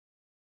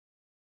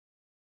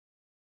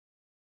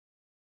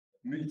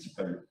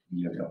multiple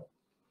behavior.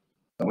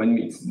 So when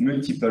it's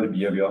multiple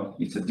behavior,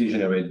 it's a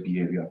degenerate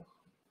behavior.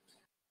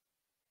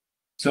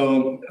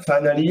 So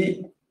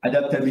finally,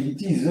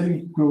 adaptability is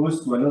very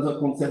close to another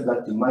concept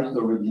that you might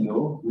already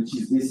know, which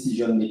is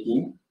decision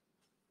making.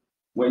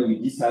 When we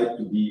decide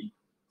to be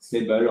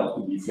stable or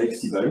to be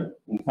flexible,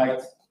 in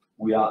fact,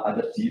 we are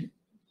adaptive.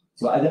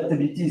 So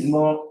adaptability is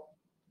more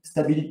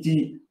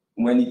stability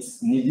when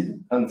it's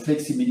needed and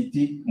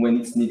flexibility when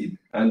it's needed.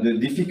 And the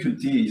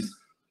difficulty is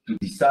to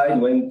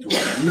decide when to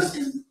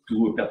resist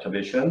to a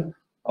perturbation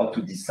or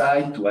to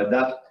decide to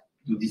adapt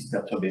to this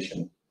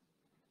perturbation.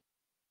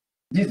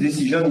 This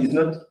decision is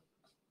not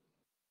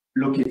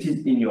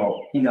located in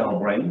our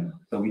brain,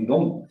 so we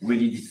don't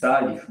really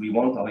decide if we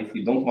want or if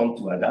we don't want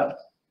to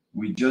adapt,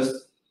 we just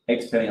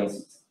experience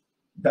it.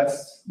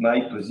 That's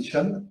my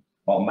position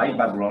or my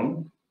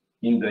background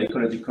in the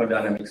ecological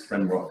dynamics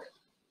framework.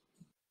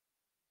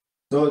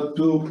 So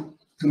to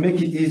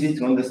make it easy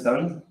to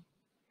understand,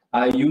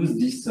 I use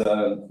this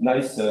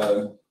nice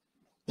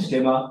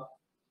schema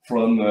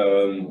from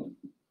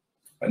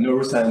a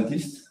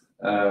neuroscientist,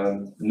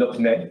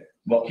 Nopne,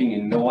 working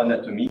in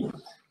neuroanatomy,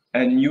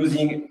 and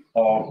using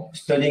or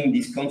studying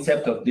this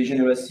concept of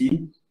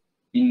degeneracy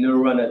in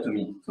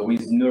neuroanatomy, so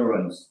with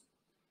neurons.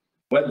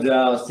 What they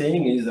are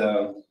saying is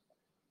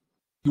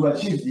to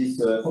achieve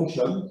this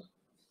function,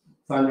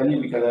 finally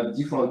we can have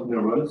different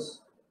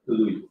neurons to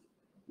do it.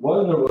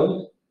 One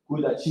neuron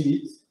could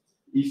achieve it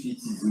if it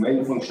is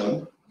main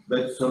function,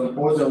 but some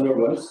other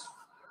neurons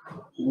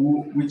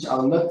which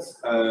are not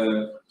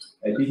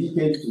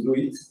dedicated to do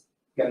it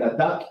can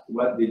adapt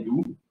what they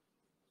do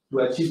to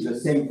achieve the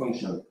same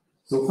function.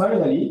 So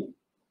finally,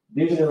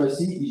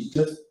 degeneracy is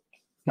just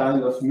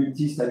kind of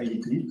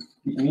multi-stability.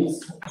 It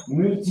means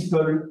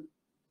multiple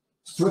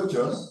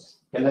structures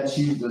can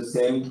achieve the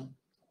same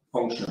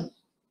function.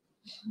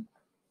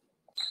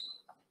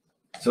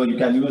 So you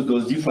can use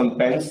those different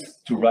pens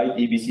to write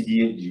A, B, C,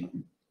 D, E, G.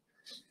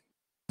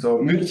 So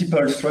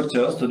multiple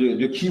structures, so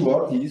the key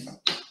word is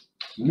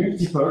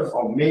multiple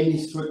or many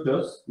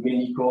structures,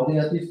 many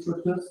coordinative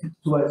structures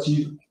to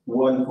achieve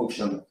one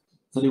function.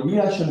 So the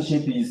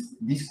relationship is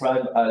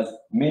described as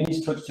many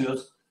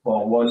structures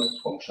for one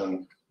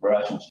function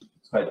relationship.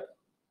 It's quite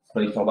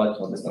straightforward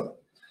to understand.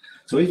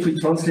 So if we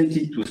translate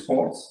it to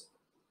sports,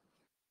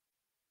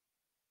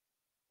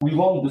 we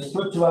want the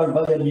structural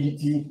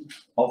variability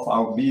of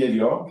our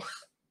behavior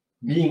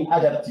being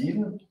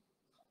adaptive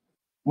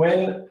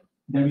when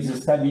there is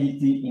a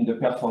stability in the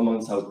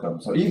performance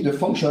outcome. So if the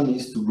function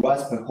is to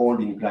grasp a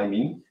hold in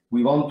climbing,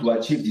 we want to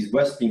achieve this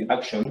grasping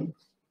action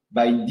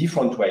by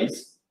different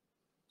ways.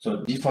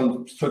 So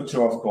different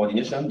structure of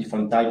coordination,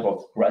 different type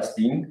of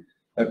grasping,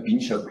 a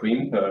pinch, a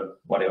crimp,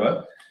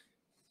 whatever.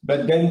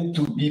 But then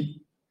to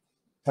be,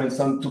 for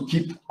instance, to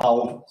keep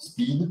our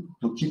speed,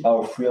 to keep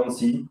our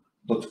fluency,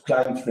 to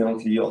climb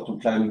fluently or to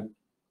climb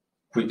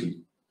quickly.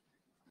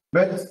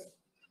 But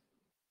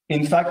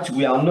in fact,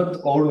 we are not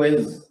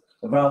always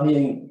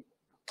varying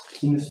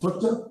in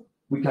structure.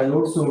 We can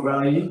also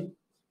vary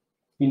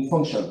in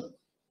function,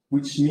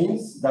 which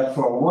means that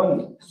for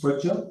one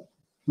structure,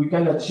 we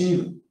can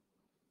achieve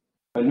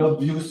an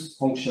obvious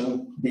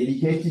function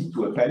dedicated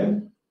to a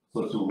pen,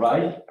 so to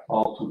write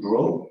or to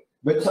draw.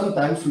 But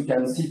sometimes we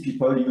can see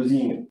people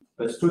using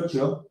a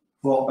structure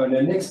for an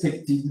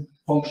unexpected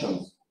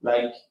function,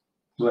 like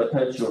to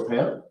attach your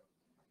hair.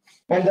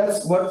 And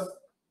that's what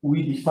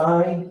we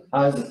define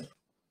as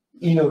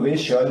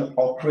innovation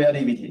or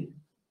creativity.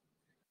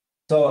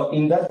 So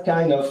in that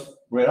kind of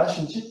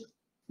relationship,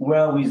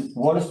 we're with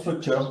one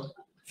structure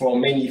for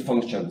many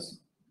functions.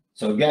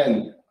 So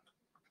again,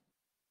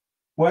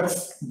 what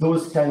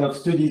those kind of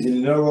studies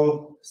in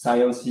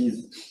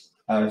neurosciences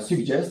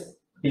suggest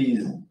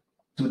is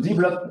to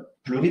develop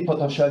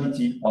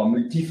pluripotentiality or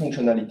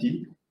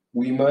multifunctionality,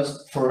 we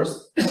must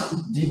first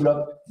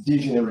develop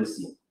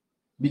degeneracy,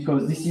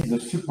 because this is the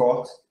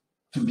support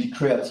to be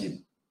creative.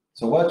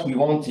 So what we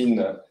want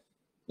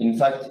in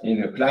fact,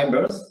 in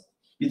climbers,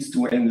 is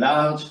to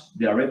enlarge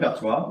their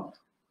repertoire,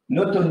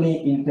 not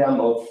only in terms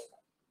of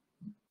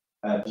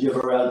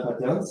behavioral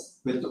patterns,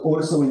 but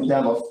also in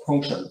terms of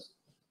functions.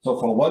 So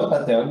for one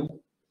pattern,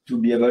 to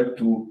be able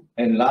to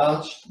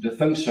enlarge the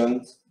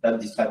functions that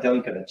this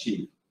pattern can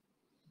achieve.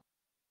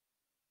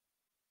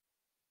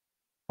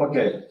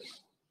 Okay,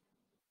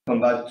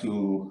 come back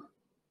to,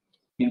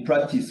 in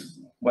practice,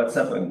 what's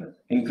happened,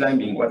 in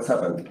climbing, what's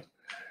happened.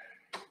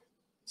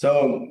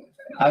 So,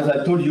 as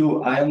I told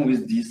you, I am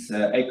with this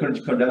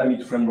ecological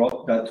dynamic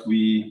framework that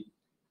we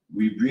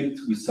built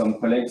with some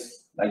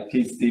colleagues like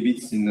Keith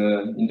Davids in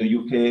the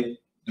UK,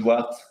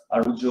 Duarte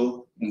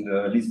Arujo in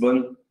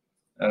Lisbon,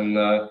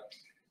 and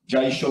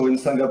Jai Shaw in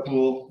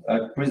Singapore,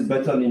 Chris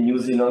Button in New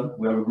Zealand.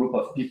 We have a group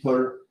of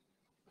people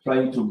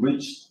trying to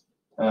bridge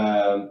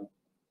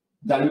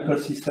dynamical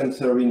system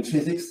theory in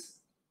physics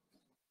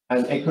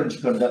and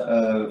ecological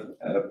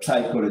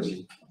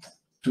psychology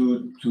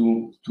to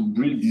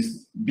build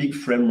this big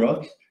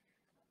framework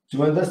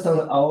to understand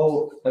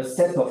how a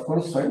set of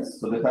constraints,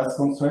 so the task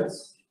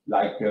constraints,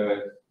 like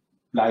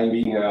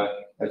climbing a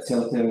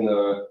certain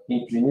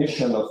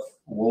inclination of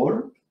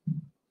wall,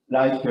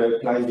 like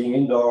climbing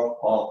indoor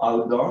or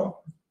outdoor.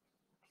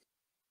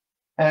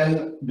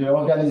 And the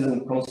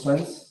organism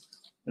constraints,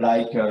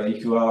 like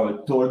if you are a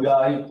tall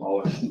guy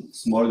or a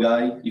small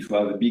guy, if you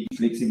have a big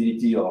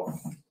flexibility or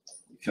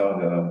if you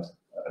have a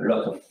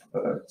lot of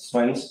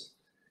strength,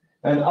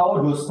 and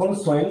how those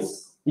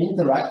constraints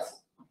interact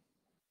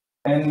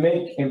and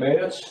make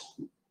emerge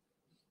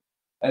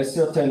a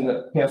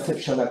certain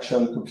perception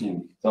action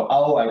coupling. So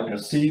how I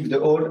perceive the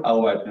hole,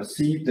 how I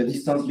perceive the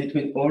distance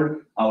between hole,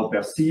 how I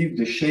perceive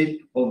the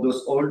shape of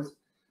those holes,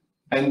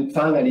 and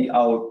finally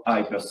how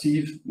I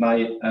perceive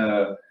my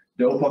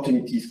the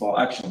opportunities for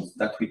actions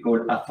that we call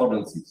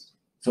affordances.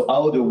 So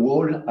how the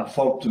wall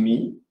afford to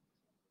me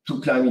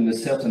to climb in a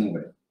certain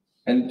way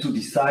and to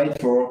decide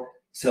for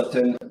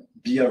certain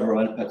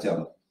behavioral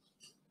pattern.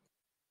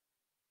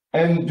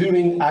 And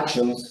during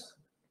actions,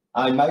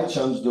 I might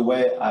change the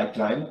way I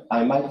climb.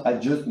 I might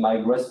adjust my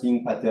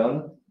grasping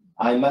pattern.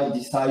 I might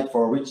decide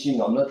for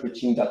reaching or not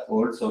reaching that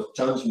wall, so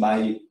change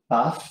my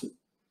path.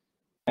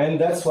 And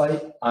that's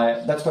what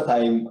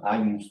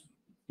I'm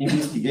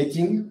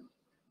investigating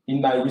in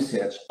my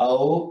research,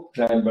 how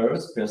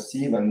climbers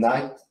perceive and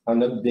act,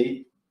 and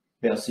update,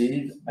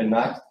 perceive and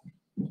act.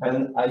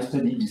 And I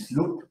study this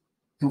loop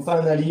to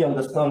finally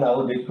understand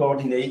how they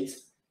coordinate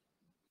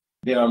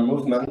their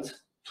movement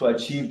to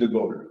achieve the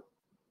goal.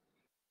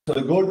 So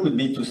the goal could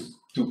be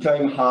to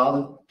climb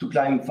hard, to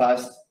climb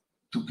fast,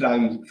 to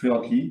climb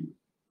fluently.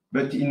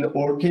 But in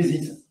all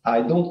cases,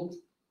 I don't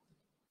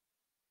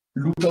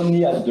look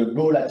only at the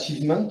goal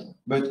achievement,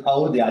 but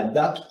how they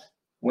adapt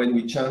when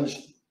we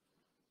change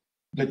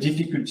the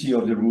difficulty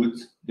of the route,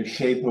 the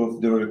shape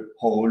of the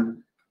hole,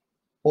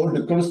 all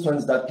the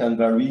constraints that can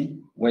vary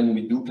when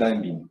we do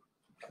climbing.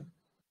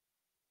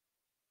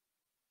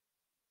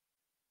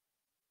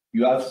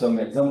 You have some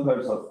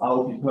examples of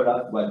how people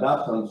have to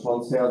adapt and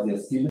transfer their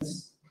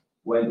skills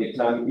when they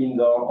climb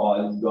indoor or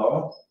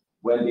outdoor,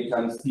 when they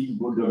climb speed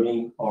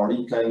bouldering or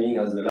lead climbing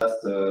as the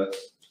last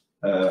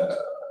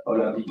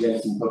Olympic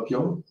Games in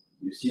Tokyo.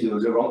 You see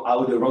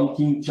how the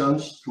ranking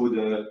changed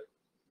through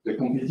the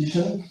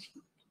competition.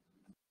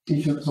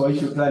 If you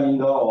climb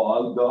indoor or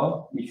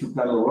outdoor, if you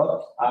climb a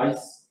rock,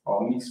 ice,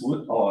 or mixed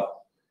wood,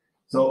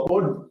 so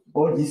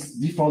all these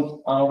different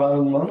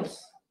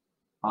environments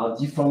are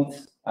different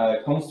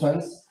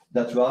constraints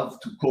that you have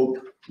to cope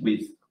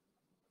with.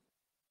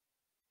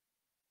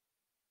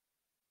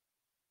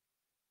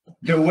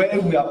 The way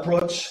we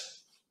approach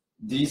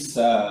this,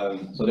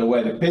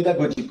 the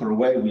pedagogical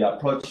way we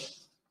approach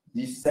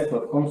this set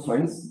of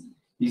constraints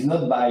is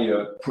not by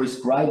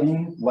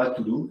prescribing what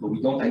to do. So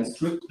we don't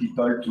instruct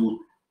people to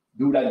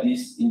do like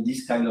this in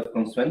this kind of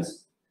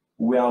constraints.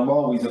 We are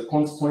more with a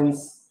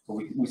constraints, so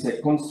we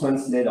say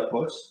constraints-led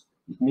approach.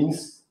 It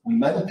means we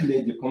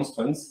manipulate the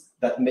constraints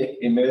that make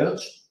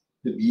emerge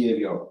the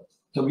behavior.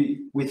 So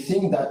we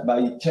think that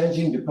by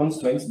changing the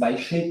constraints, by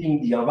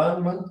shaping the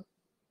environment,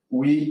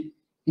 we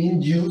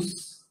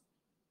induce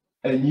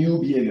a new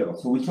behavior.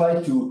 So we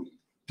try to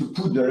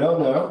put the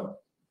learner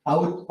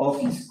out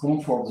of his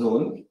comfort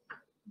zone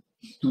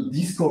to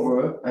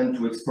discover and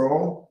to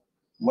explore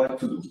what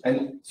to do.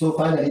 And so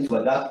finally to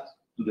adapt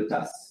to the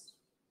task.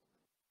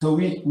 So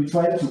we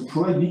try to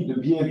prohibit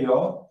the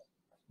behavior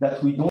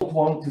that we don't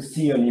want to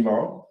see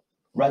anymore,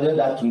 rather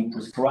than to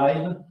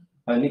prescribe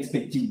an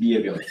expected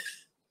behavior,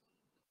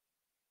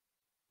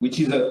 which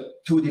is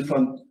two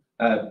different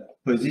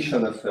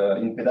positions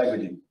in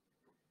pedagogy.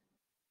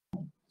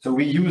 So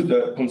we use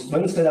the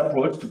constraints-led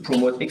approach to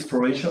promote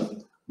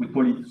exploration. We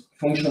call it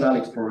functional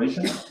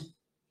exploration,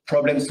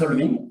 problem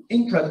solving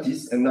in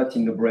practice and not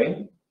in the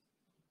brain,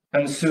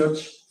 and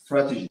search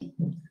strategy.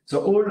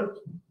 So all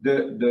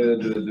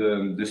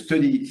the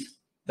studies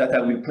that I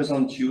will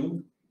present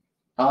you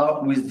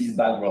are with this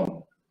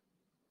background.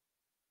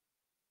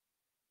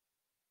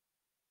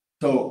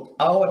 So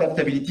our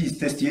adaptability is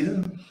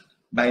tested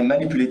by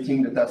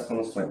manipulating the task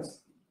constraints.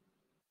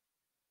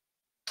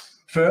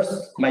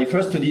 First, my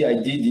first study I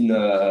did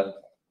in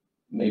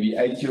maybe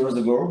 8 years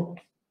ago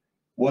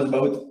was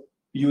about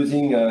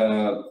using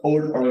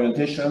old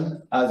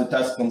orientation as a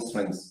task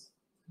constraints.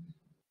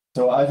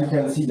 So as you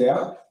can see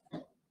there,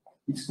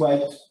 it's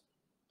quite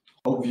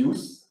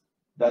obvious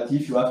that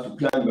if you have to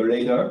climb a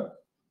ladder,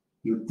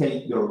 you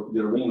take the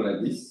ring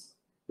like this,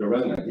 the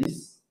run like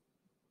this.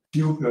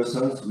 Few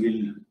persons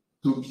will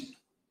took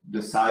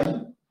the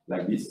side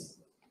like this.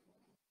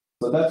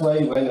 So that's why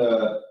when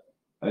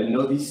a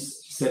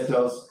novice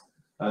setters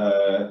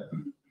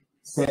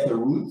set a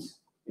route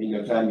in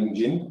a climbing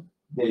gym,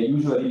 they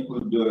usually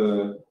put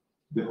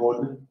the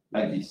hold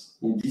like this,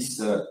 in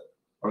this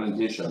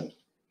orientation.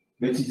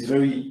 But it's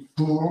very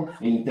poor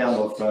in terms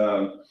of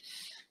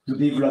to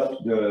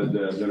develop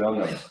the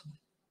learner.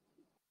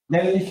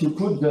 Then if you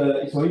put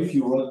if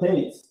you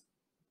rotate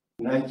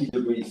 90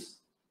 degrees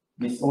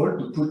this hold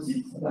to put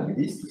it like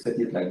this, to set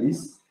it like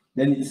this,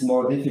 then it's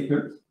more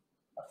difficult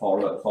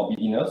for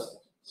beginners,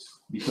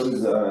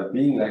 because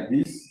being like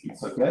this,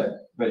 it's okay,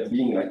 but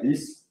being like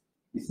this,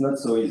 it's not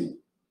so easy.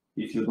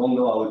 if you don't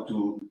know how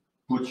to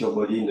put your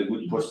body in a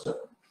good posture.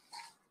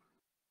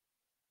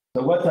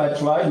 So what I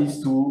tried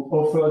is to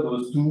offer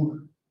those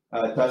two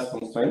task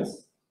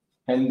constraints.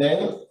 And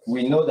then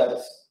we know that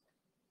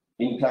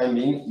in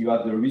climbing, you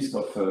have the risk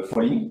of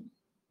falling.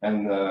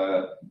 And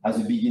as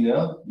a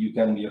beginner, you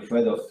can be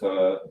afraid of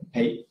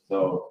height.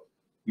 So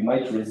you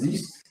might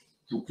resist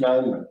to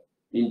climb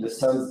in the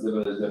sense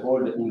the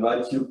hold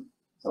invites you.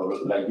 So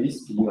like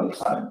this, feeling on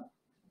side.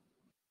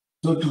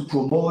 So to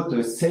promote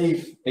a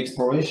safe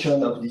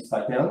exploration of this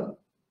pattern,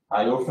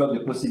 I offer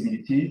the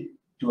possibility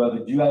to have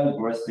a dual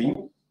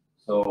grasping.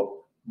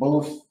 So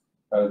both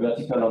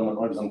vertical and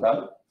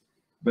horizontal.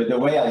 But the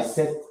way I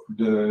set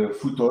the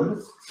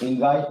foothold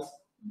invite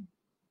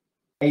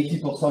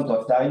 80%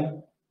 of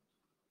time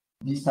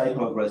this type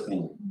of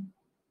grasping.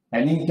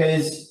 And in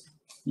case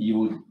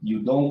you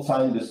don't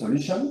find the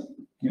solution,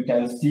 you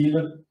can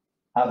still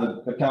have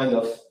a kind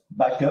of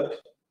backup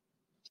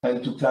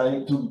and to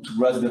climb to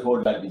grasp the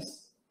hold like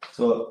this.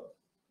 So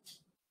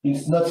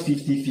it's not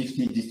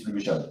 50-50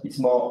 distribution. It's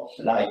more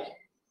like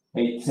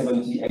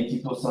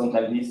 70-80%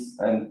 like this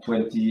and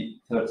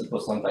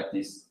 20-30% like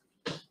this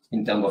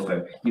in terms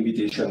of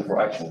invitation for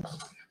action.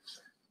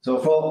 So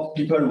for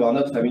people who are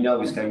not familiar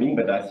with climbing,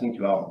 but I think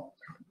you are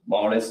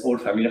more or less all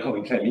familiar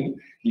with climbing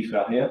if you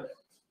are here,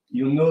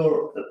 you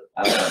know,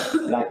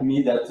 like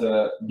me, that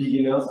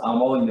beginners are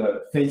more in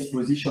a face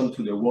position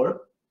to the wall,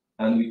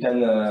 and we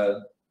can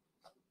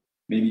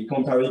maybe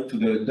compare it to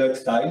the duck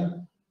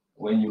style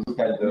when you look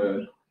at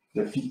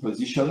the feet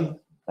position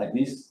like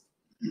this.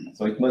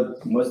 So it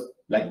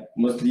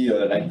mostly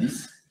like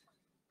this,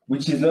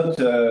 which is not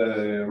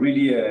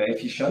really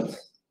efficient,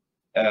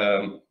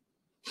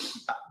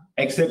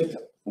 except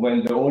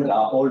when the holds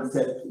are all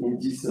set in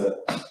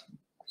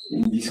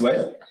this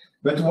way.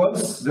 But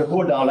once the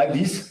holds are like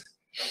this,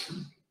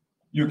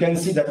 you can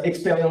see that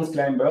experienced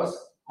climbers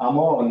are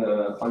more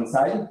on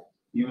side,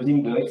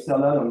 using the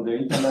external and the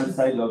internal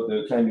side of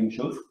the climbing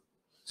shoes.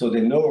 So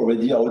they know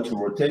already how to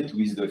rotate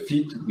with the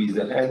feet, with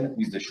the hand,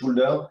 with the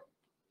shoulder,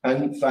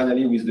 and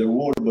finally with the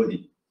whole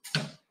body.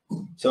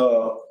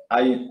 So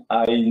I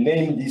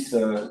named this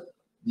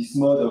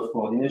mode of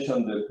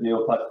coordination the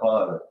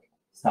Cleopatra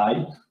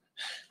style,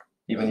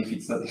 even if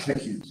it's not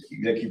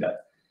exactly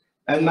that.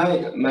 And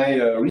my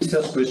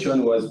research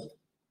question was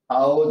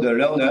how the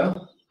learner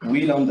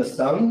will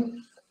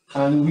understand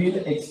and will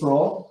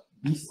explore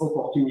this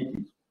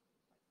opportunity.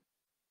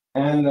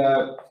 And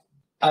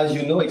as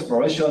you know,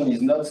 exploration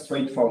is not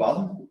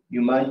straightforward.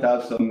 You might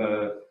have some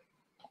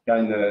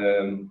kind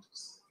of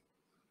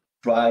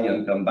try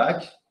and come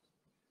back.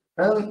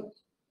 And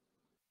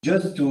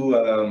just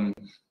to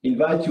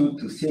invite you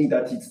to think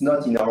that it's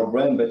not in our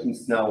brain, but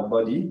it's in our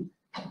body.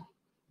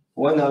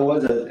 When I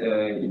was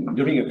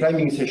during a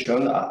climbing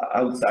session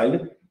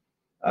outside,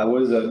 I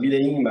was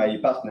belaying my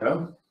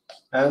partner,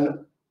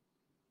 and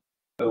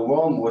a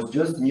worm was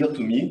just near to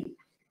me.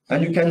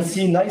 And you can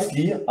see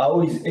nicely how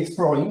he's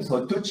exploring,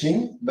 so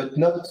touching, but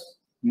not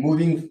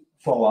moving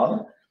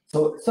forward.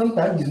 So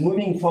sometimes he's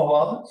moving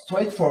forward,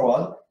 straight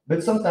forward,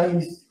 but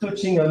sometimes he's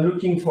touching and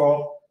looking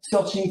for,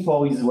 searching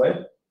for his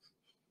way,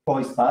 for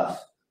his path,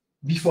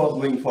 before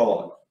going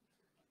forward.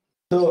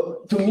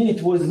 So to me,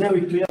 it was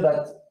very clear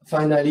that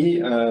finally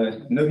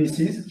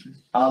novices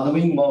are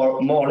doing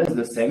more or less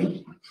the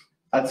same.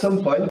 At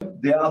some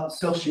point, they are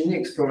searching,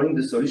 exploring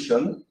the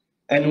solution,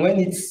 and when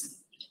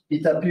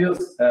it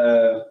appears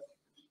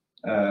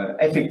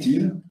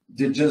effective,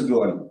 they just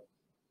go on.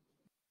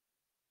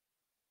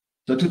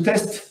 So to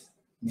test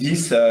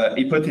this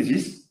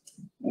hypothesis,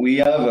 we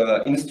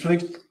have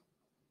instruct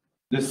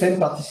the same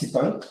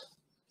participant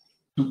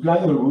to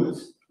climb a route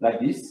like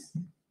this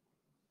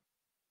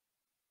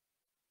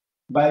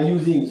by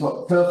using,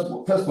 so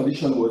first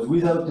condition was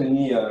without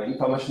any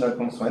informational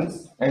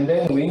constraints, and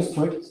then we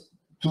instruct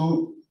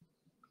to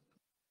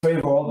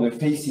favor the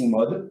facing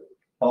mode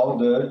or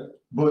the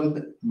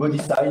body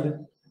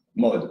side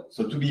mode.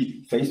 So to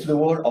be face to the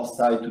wall or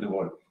side to the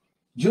wall.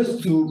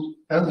 Just to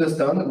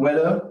understand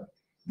whether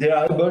they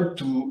are able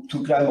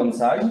to climb on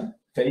side,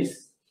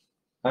 face,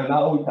 and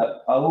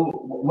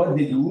what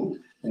they do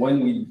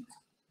when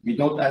we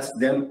don't ask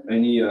them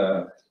any,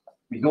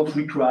 we don't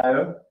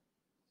require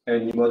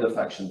any mode of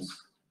actions.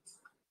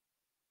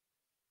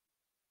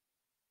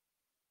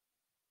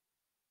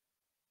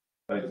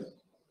 Right.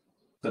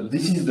 So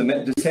this is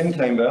the same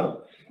climber.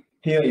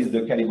 Here is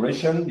the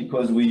calibration,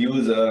 because we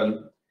use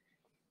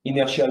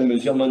inertial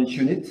measurement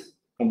unit,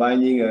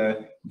 combining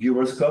a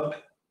gyroscope,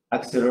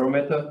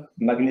 accelerometer,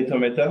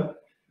 magnetometer,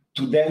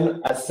 to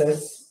then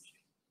assess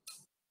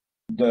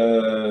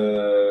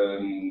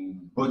the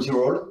body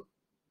roll,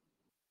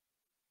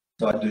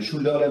 so at the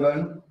shoulder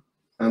level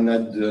and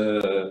at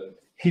the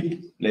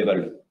hip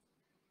level.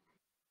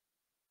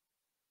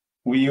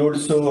 We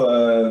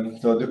also,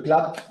 so the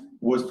clap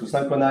was to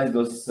synchronize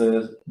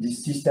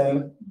this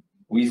system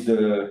with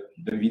the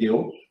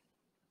video.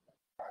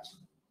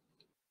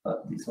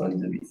 This one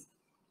is a bit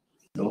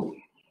slow.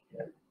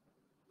 Yeah.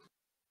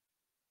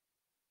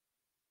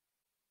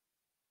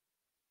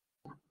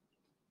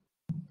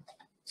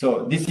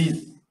 So this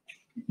is,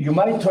 you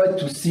might try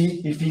to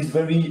see if he's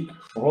very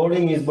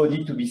rolling his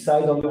body to be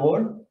side on the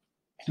wall,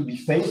 to be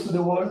face to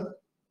the wall,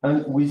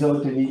 and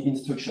without any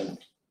instruction.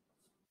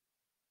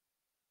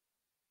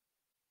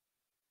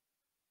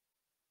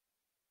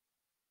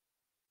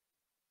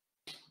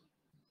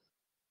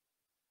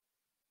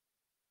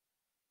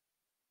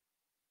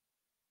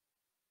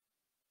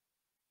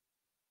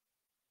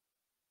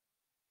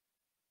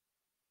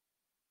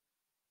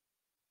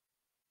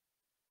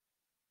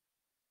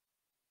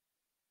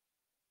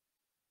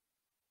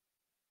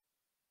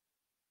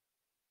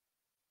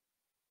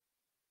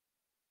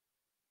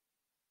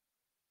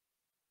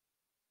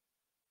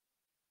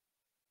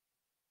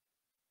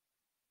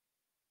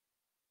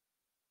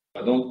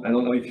 I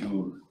don't know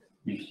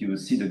if you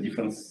see the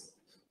difference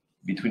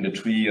between the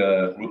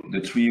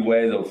three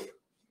ways of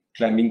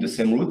climbing the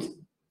same route,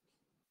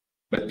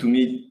 but to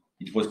me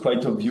it was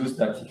quite obvious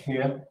that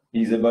here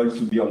he is able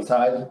to be on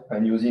side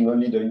and using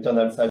only the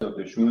internal side of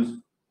the shoes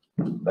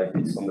like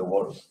this on the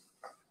wall.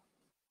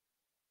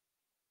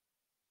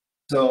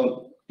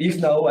 So if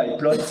now I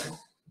plot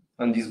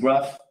on this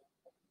graph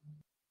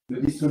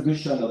the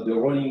distribution of the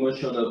rolling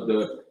motion of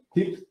the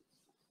hip,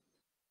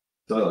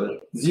 so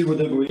 0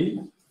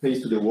 degree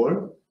face to the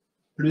wall,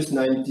 plus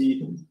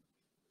 90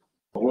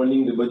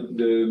 rolling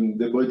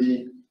the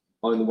body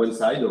on one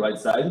side, the right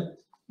side,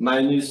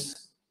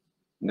 minus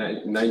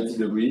 90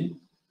 degree,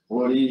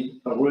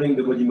 rolling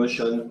the body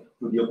motion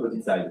to the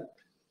opposite side.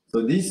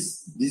 So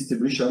this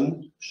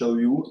distribution shows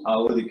you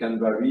how they can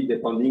vary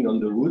depending on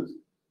the route.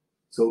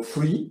 So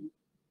free,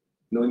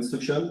 no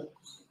instruction,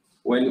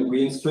 when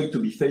we instruct to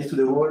be face to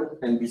the wall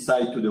and be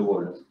side to the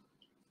wall.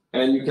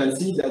 And you can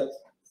see that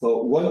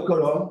for one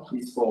color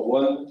is for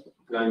one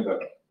climber.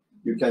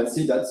 You can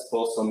see that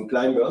for some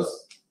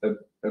climbers,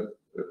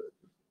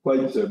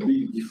 quite a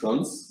big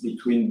difference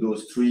between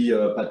those three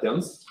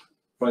patterns.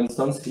 For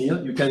instance, here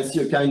you can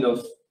see a kind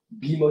of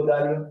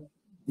bimodal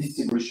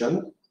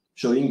distribution,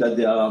 showing that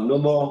they are no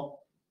more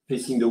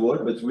facing the wall,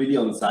 but really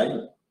on side.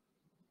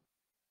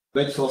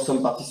 But for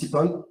some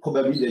participants,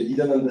 probably they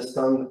didn't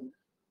understand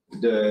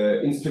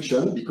the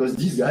instruction, because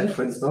this guy,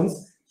 for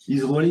instance,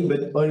 is rolling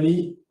but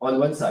only on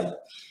one side.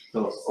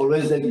 So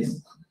always like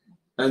this.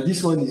 And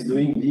this one is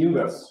doing the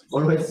inverse,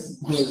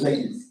 always like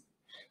this.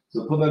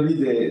 So probably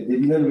they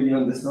didn't really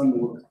understand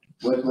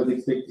what was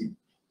expected.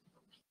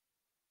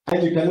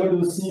 And you can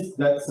also see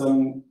that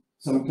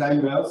some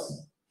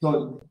climbers,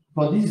 so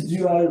for this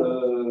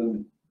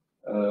dual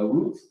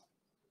route,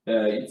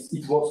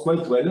 it works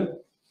quite well.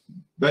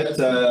 But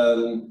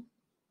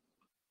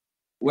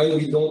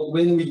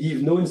when we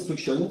give no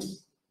instruction,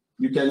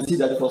 you can see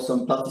that for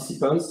some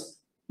participants,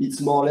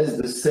 it's more or less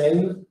the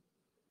same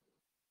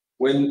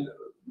when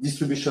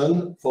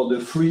distribution for the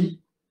free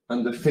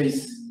and the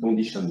face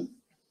condition.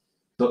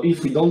 So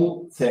if we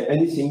don't say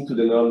anything to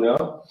the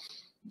learner,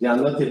 they are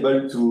not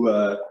able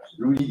to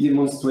really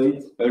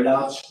demonstrate a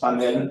large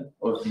panel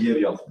of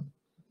behavior.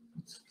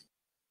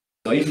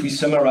 So if we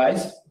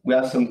summarize, we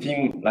have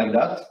something like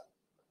that.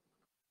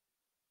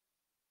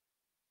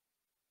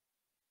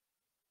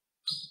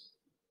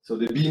 So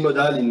the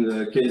bimodal in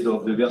the case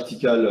of the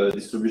vertical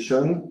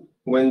distribution,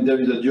 when there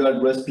is a dual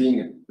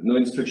grasping, no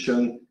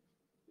instruction,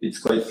 it's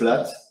quite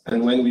flat.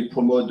 And when we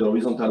promote the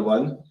horizontal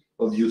one,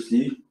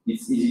 obviously,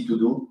 it's easy to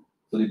do.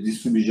 So the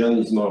distribution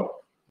is more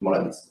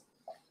like this.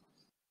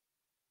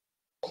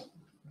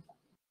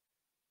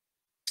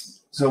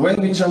 So when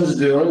we change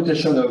the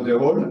orientation of the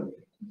hole,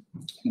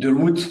 the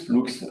route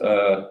looks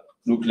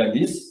like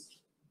this.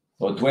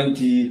 So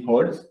 20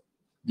 holes,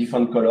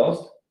 different colors,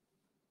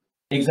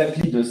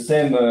 exactly the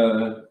same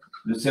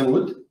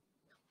route.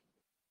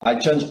 I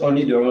change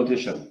only the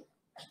orientation.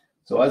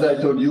 So as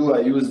I told you, I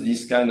use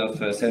this kind of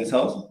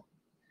sensors,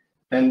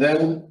 and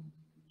then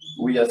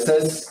we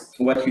assess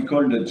what we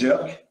call the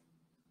jerk.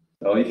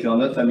 So if you're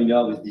not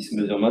familiar with this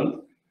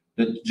measurement,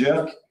 the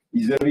jerk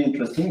is very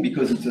interesting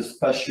because it's a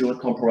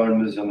spatial-temporal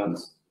measurement.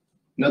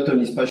 Not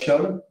only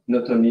spatial,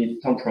 not only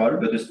temporal,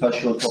 but a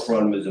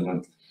spatial-temporal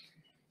measurement.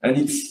 And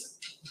it's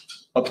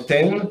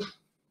obtained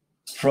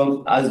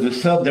as the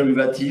third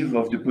derivative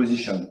of the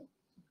position.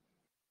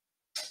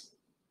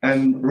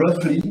 And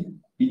roughly,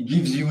 it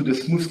gives you the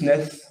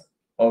smoothness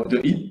of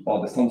the hip,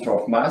 or the center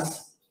of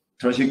mass,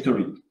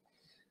 trajectory.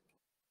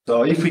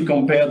 So if we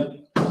compare,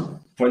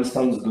 for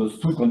instance, those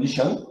two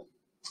conditions,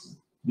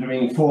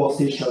 during 4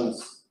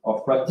 sessions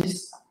of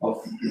practice,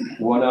 of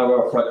 1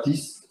 hour of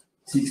practice,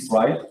 6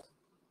 tries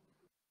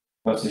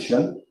per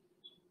session,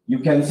 you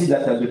can see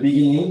that at the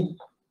beginning,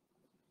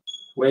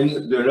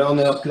 when the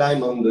learner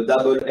climb on the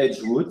double-edge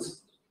route,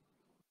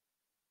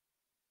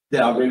 they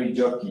are very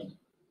jerky,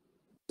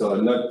 so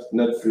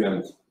not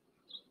fluent.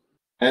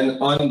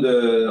 And on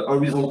the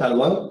horizontal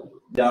one,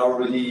 they are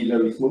already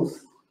very smooth,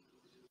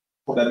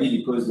 probably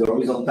because the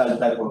horizontal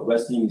type of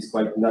grasping is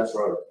quite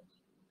natural.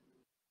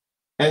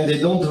 And they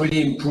don't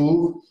really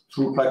improve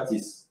through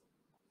practice.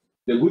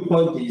 The good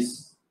point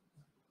is,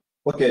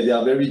 okay, they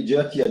are very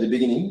jerky at the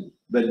beginning,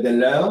 but they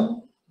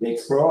learn, they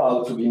explore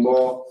how to be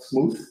more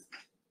smooth.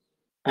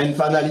 And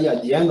finally,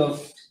 at the end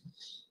of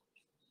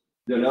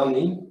the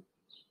learning,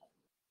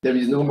 there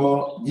is no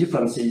more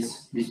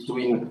differences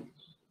between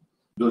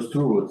those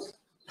two routes.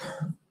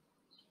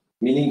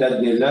 Meaning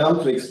that they learn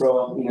to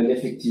explore in an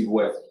effective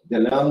way. They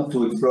learn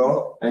to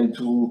explore and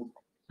to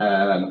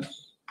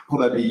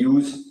probably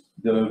use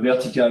the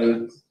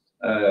vertical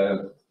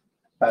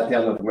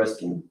pattern of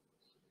grasping.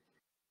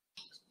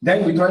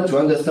 Then we try to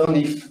understand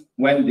if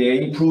when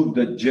they improve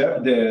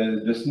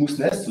the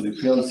smoothness, so the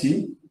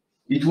fluency,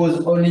 it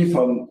was only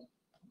for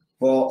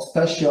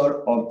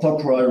spatial or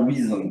temporal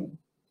reason.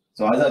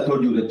 So as I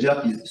told you, the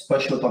jerk is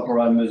spatial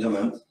temporal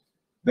measurement,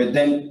 but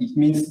then it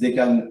means they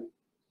can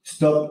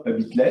stop a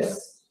bit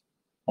less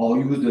or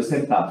use the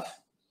same path.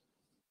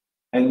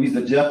 And with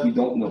the jerk, we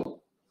don't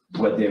know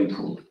what they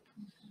improve.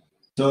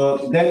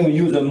 So then we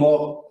use a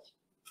more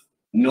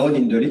known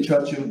in the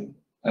literature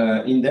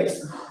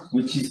index,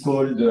 which is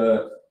called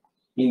the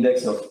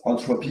index of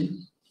entropy.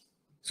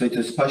 So it's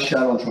a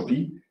spatial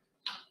entropy.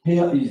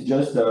 Here is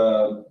just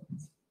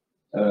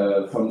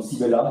from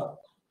Sibella,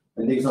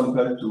 an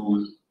example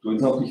to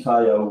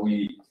exemplify how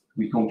we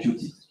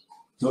compute it.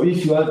 So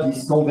if you have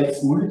this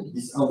convex hull,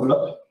 this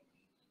envelope,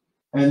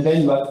 and then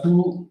you have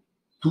two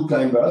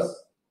climbers,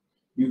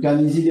 you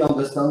can easily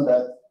understand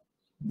that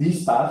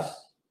this path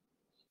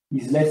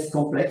is less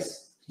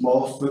complex,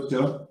 more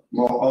structured,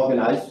 more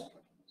organized.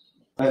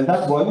 And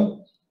that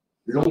one,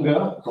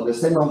 longer, for the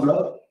same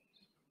envelope,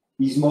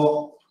 is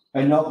more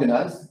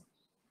unorganized,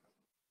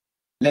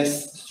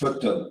 less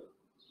structured.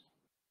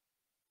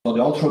 So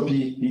the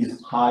entropy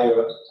is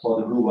higher for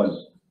the blue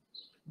one.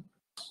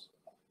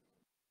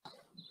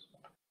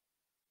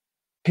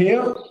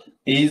 Here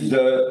is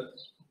the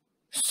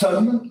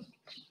sum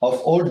of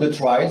all the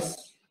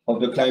trials of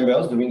the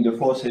climbers during the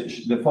fourth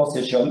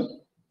session,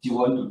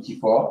 T1 to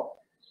T4.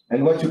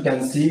 And what you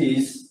can see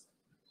is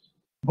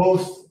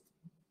both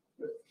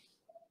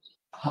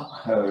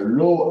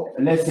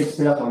less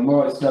expert and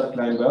more expert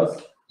climbers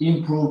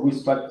improve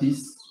with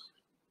practice,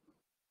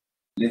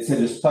 let's say,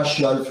 the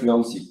spatial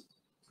fluency.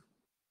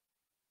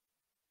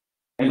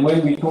 And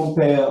when we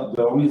compare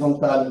the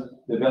horizontal,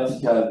 the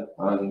vertical,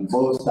 and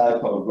both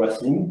types of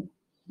grasping,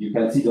 you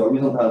can see the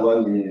horizontal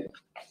one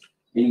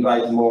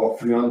invite more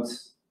fluent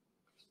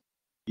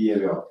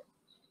behavior.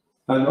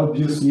 And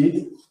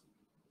obviously,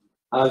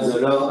 as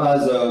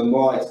a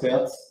more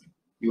experts,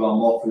 you are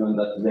more fluent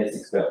than less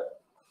expert.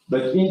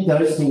 But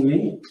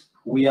interestingly,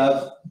 we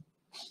have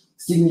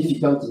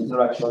significant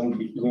interaction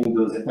between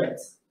those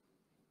effects.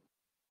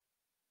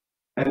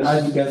 And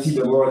as you can see,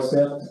 the more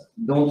experts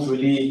don't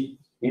really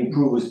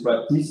improve with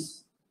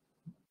practice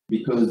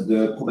because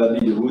probably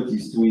the route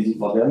is too easy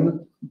for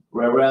them,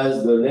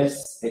 whereas the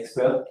less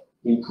expert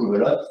improve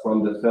a lot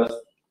from the first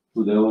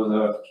to the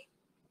other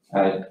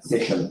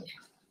session.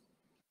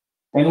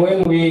 And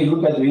when we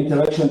look at the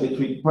interaction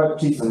between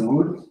practice and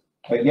route,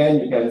 again,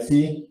 you can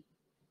see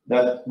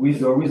that with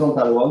the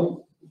horizontal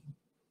one,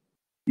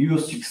 you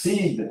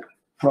succeed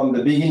from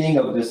the beginning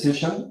of the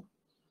session,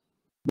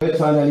 but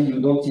finally you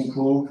don't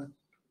improve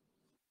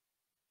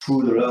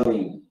through the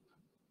learning,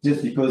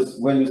 just because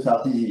when you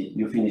start easy,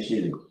 you finish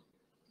easy.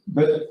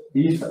 But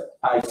if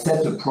I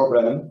set a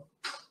problem,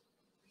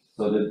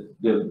 so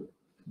the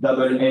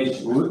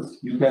double-edged route,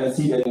 you can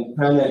see that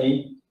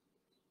finally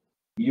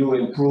you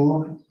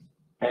improve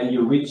and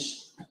you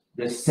reach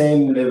the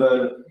same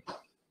level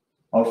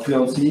of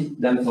fluency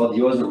than for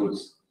the other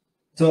routes.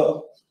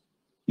 So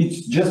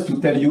it's just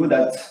to tell you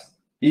that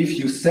if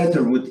you set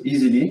a route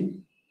easily,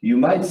 you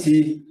might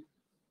see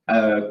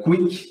a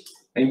quick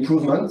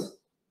improvement,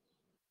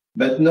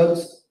 but not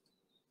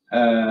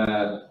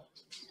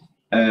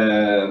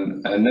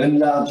an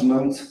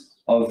enlargement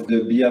of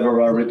the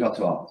behavioral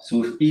repertoire.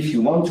 So if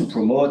you want to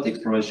promote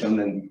exploration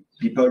and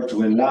people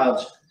to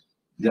enlarge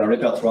their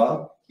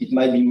repertoire, it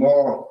might be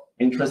more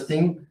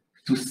interesting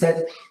to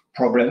set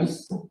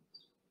problems.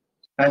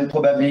 And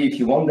probably if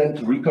you want them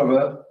to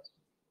recover,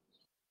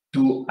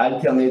 to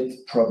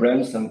alternate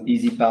problems and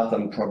easy part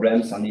and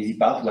problems and easy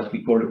part, what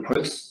we call a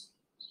crux.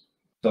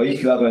 So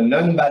if you have an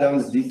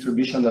unbalanced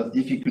distribution of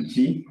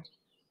difficulty,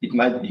 it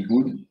might be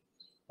good,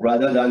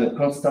 rather than a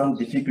constant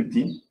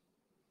difficulty.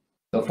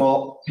 So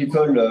for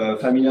people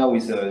familiar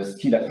with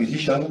skill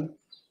acquisition,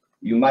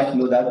 you might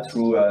know that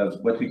through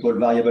what we call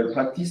variable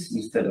practice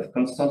instead of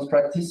constant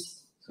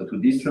practice. So to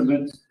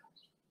distribute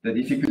the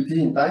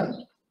difficulty in time.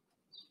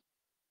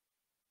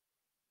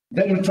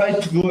 Then we try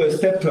to go a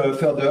step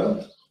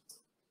further,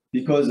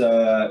 because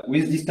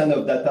with this kind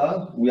of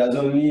data, we have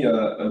only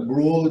a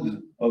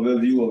broad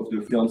overview of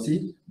the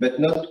fluency, but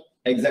not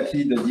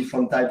exactly the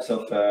different types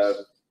of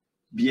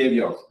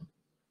behavior.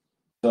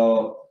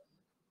 So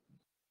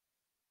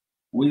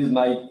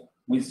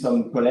with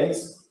some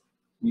colleagues,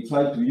 we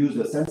try to use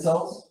the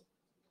sensors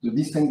to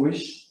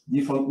distinguish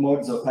different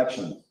modes of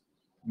action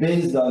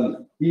based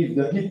on if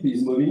the hip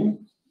is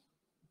moving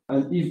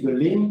and if the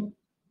limb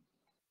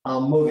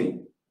are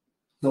moving.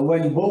 So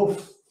when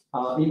both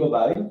are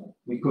immobile,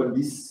 we call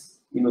this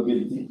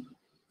immobility.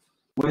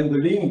 When the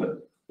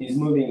limb is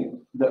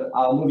moving,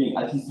 are moving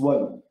at least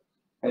one,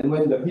 and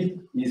when the hip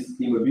is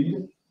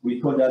immobile, we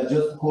call that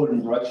just hold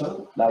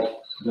interaction, like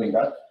doing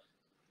that.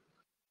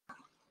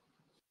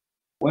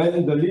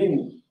 When the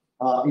limbs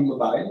are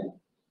immobile,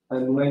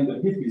 and when the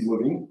hip is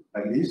moving,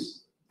 like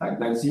this, like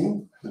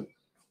dancing,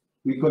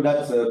 we call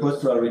that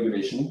postural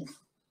regulation.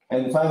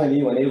 And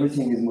finally, when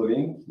everything is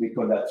moving, we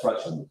call that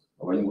traction,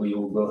 when we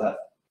go up.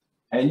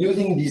 And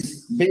using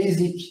this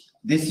basic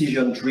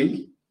decision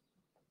tree,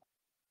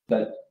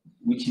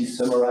 which is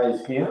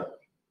summarized here,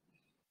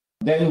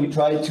 then we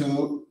try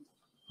to,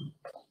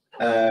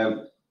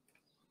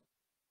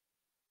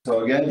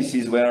 so again, this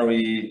is where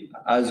we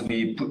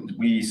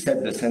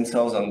set the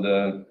sensors on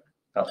the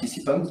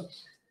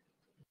participants.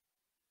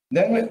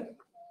 Then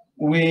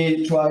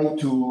we try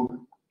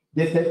to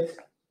detect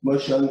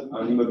motion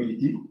and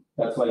immobility.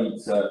 That's why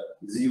it's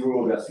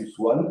 0 versus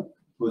 1,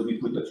 because we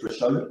put a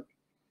threshold.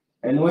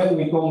 And when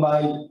we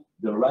combine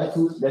the right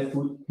foot, left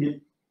foot,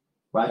 hip,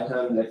 right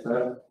hand, left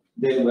hand,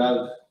 then we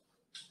have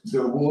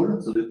the wall,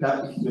 so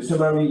the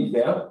summary is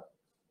there.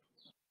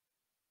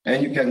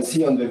 And you can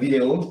see on the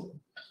video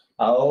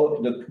how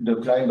the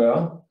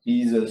climber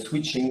is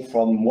switching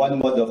from one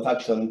mode of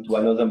action to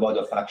another mode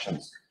of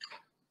actions.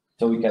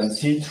 So we can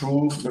see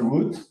through the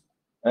route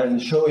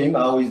and show him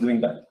how he's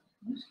doing that.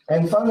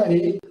 And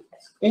finally,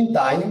 in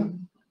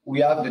time,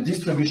 we have the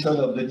distribution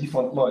of the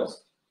different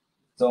modes.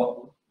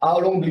 So how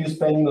long do you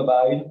spend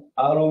immobile?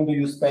 How long do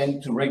you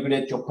spend to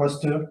regulate your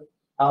posture?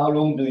 How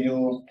long do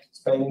you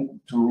spend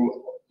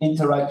to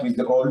interact with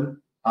the hold?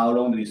 How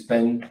long do you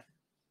spend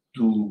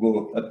to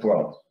go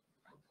upward?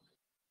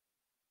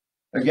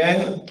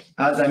 Again,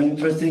 as I'm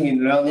interested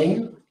in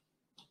learning,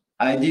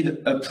 I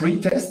did a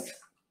pre-test.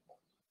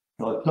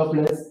 So top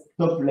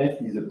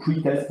left is a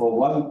pre-test for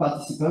one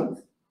participant.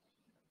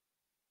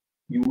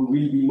 You will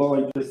be more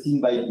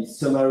interested by the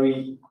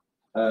summary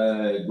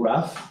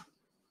graph.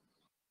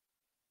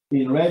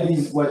 In red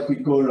is what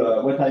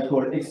I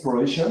call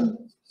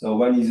exploration. So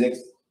one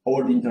is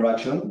hold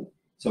interaction.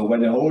 So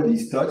when a hold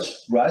is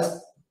touched,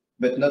 grasped,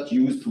 but not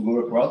used to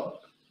go upward,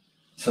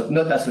 so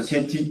not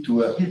associated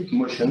to a hip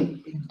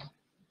motion.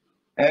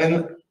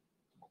 And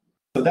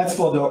so that's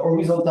for the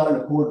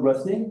horizontal hold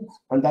grasping,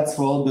 and that's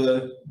for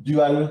the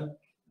dual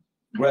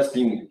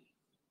grasping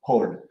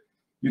hold.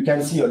 You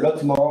can see a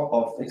lot more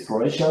of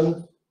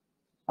exploration,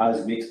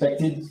 as we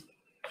expected,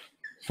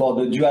 for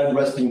the dual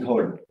grasping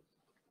hold.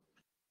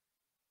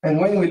 And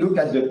when we look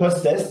at the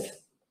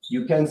post-test,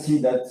 you can see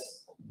that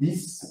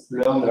this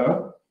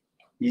learner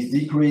is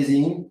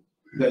decreasing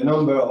the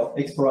number of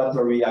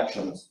exploratory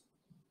actions.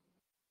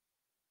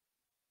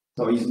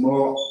 So it's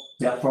more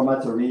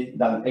performatory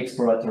than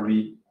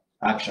exploratory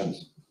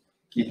actions.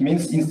 It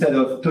means instead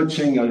of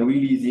touching and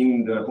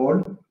releasing the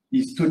hold,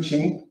 he's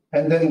touching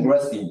and then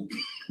grasping,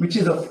 which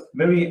is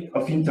very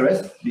of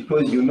interest,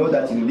 because you know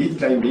that in lead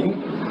climbing,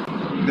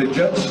 the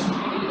judge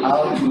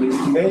how to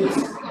estimate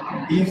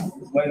if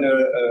when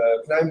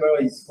a climber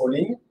is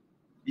falling,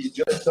 is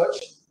just touch,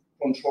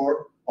 control,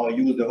 or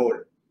use the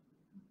hold.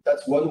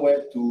 That's one way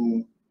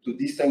to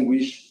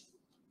distinguish,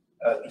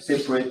 to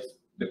separate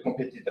the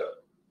competitor.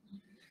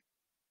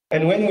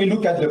 And when we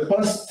look at the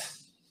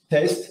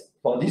post-test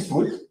for this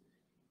foot,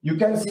 you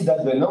can see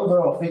that the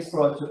number of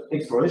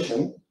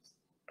exploration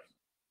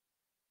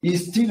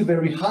is still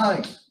very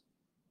high.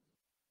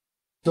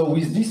 So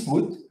with this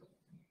foot,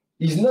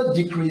 is not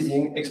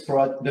decreasing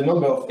the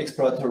number of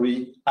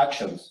exploratory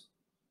actions,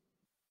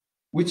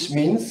 which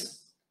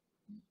means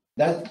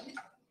that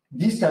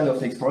this kind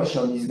of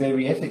exploration is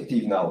very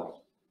effective now.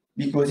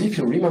 Because if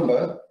you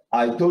remember,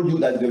 I told you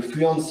that the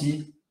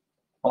fluency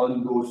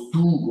on those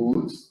two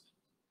routes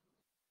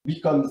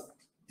becomes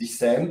the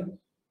same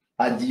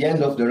at the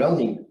end of the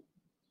learning.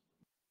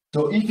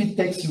 So if it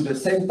takes you the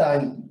same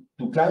time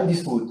to climb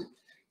this foot,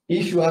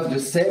 if you have the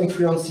same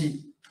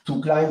fluency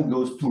to climb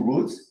those two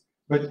routes,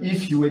 but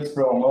if you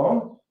explore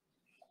more,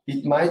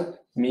 it might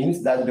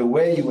mean that the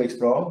way you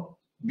explore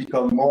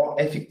becomes more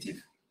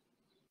effective.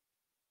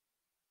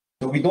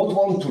 So we don't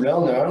want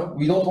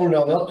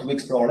learners to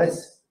explore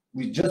less.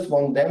 We just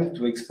want them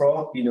to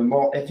explore in a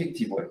more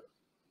effective way,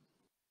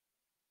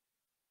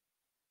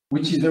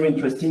 which is very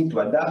interesting to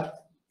adapt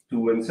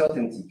to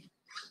uncertainty.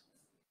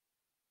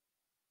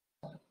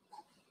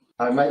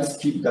 I might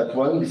skip that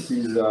one. This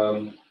is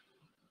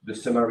the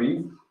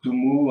summary to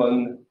move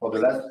on for the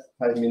last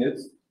 5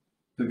 minutes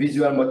to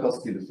visual motor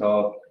skills.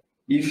 So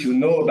if you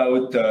know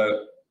about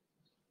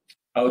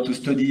how to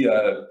study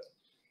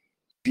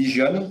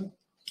vision,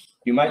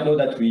 you might know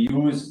that we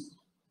use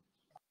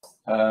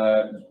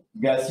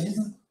gases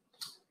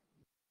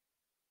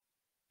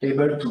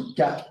able to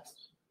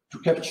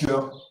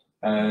capture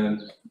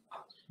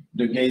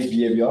the gaze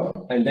behavior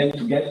and then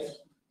to get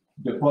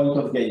the point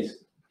of gaze.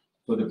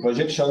 So the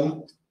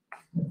projection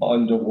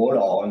on the wall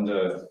or on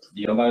the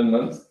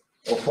environment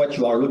of what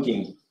you are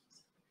looking.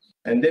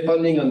 And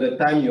depending on the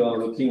time you are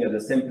looking at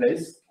the same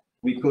place,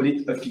 we call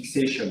it a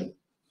fixation.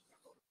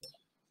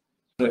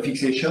 So a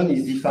fixation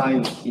is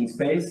defined in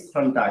space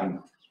and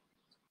time.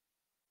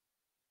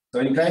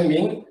 So in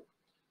climbing,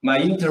 my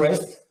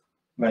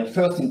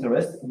first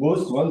interest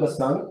was to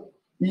understand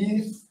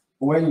if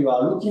when you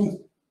are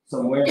looking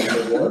somewhere in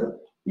the world,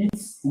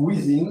 it's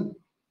within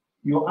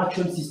your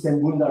action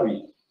system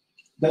boundary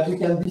that we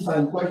can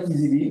define quite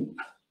easily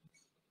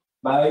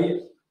by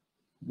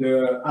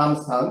the arm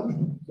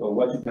span, so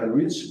what you can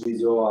reach with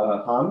your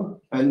arm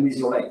and with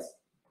your legs.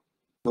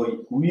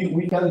 So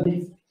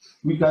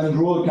we can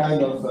draw a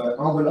kind of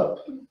envelope,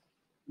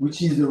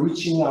 which is the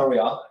reaching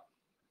area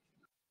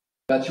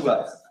that you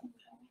have.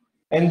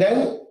 And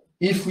then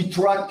if we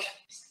track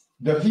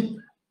the hip,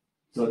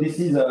 so this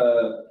is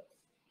a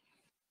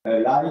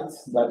light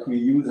that we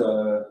use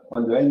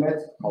on the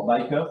helmet for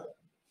biker.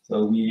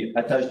 So we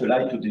attach the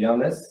light to the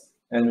harness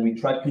and we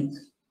track it.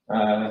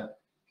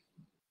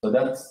 So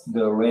that's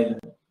the red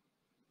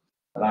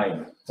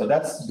line. So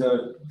that's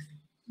the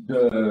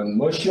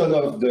motion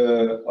of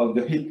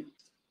the hip.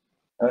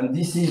 And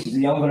this is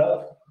the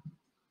envelope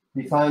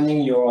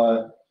defining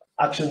your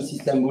action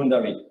system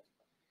boundary.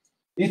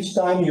 Each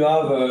time you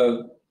have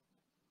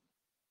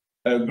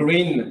a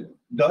green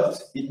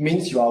dot, it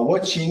means you are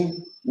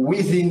watching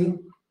within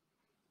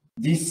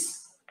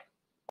this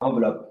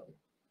envelope.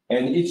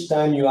 And each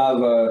time you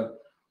have a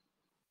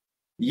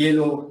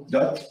yellow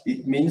dot,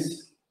 it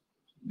means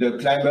the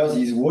climber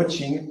is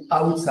watching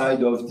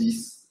outside of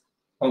this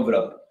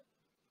envelope.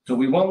 So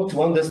we want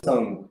to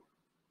understand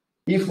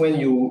if when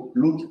you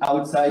look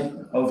outside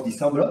of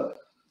this envelope,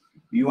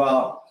 you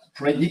are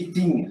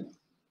predicting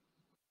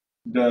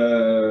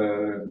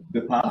the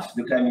path,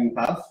 the climbing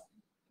path,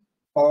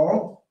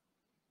 or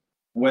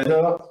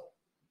whether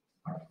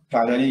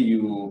finally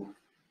you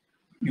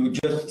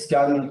just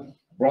scan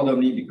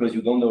randomly because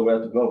you don't know where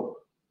to go.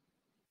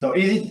 So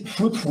is it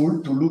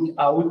fruitful to look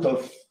out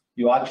of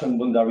your action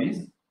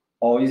boundaries,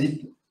 or is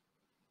it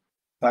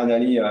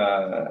finally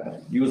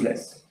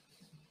useless?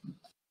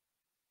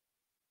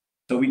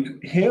 So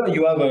here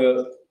you have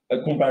a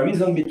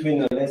comparison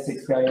between a less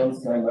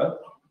experienced climber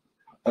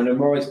and a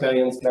more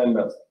experienced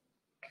climber.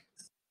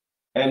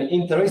 And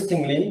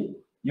interestingly,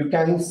 you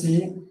can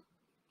see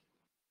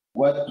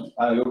what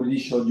I already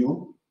showed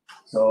you.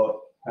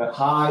 So a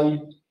high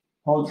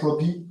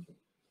entropy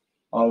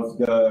of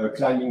the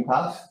climbing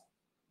path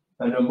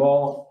and a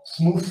more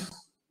smooth,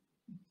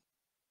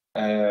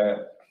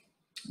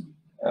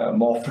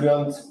 more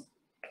fluent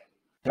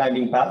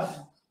climbing path,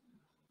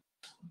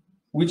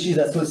 which is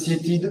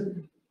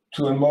associated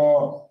to a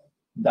more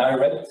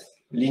direct,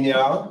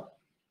 linear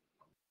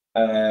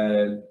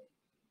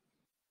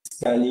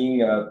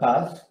scanning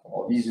path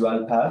or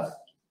visual path.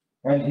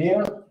 And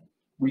here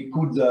we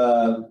could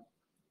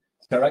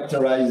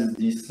characterize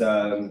this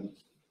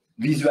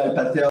visual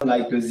pattern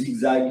like a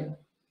zigzag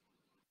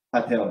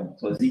pattern.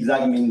 So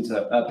zigzag means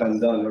up and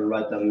down,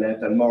 right and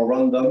left, and more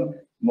random,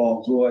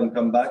 more go and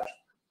come back,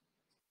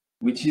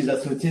 which is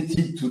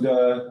associated to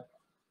the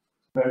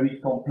very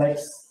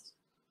complex,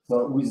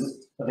 so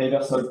with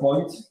reversal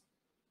point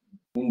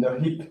in the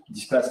hip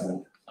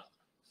displacement.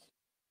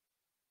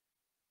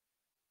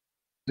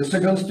 The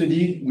second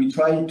study we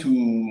try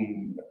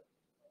to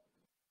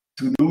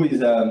do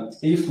is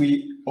if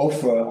we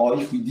offer or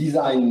if we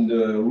design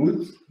the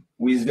route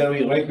with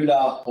very regular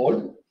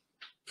hold,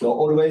 so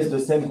always the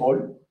same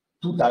hold,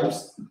 two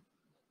types,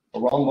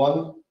 round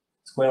one,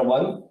 square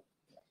one,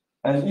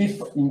 and if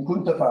in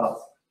counterpart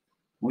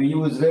we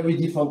use very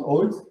different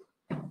holds,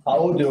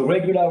 how the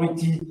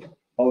regularity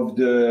of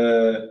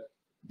the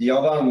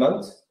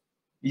environment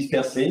is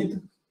perceived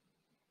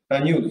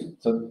and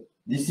used. So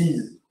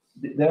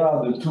there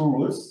are the two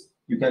routes.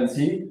 You can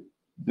see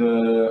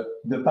the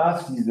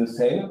path is the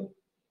same,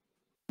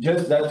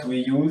 just that we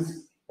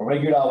use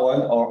regular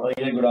one or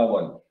irregular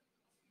one.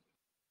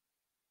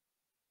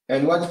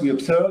 And what we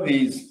observe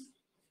is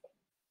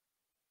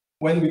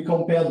when we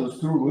compare those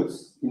two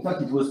routes, in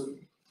fact, it was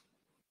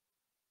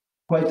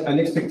quite an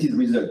unexpected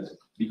result.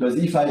 Because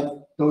if I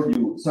told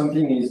you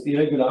something is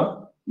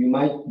irregular, you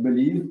might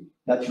believe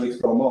that you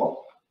explore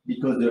more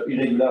because the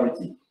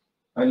irregularity.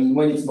 And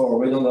when it's more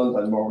redundant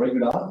and more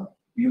regular,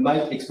 you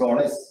might explore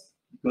less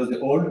because the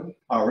all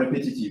are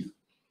repetitive.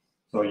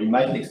 So you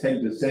might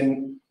expect the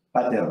same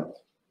pattern.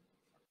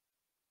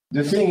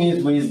 The thing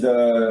is with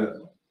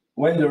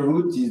when the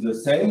route is the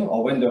same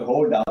or when the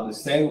hold are the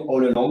same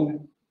all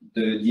along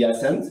the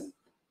ascent,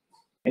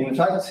 in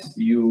fact,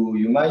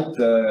 you might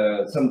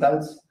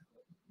sometimes,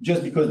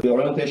 just because the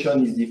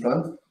orientation is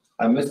different,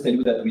 I must tell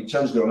you that we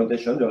changed the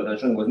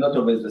orientation was not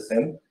always the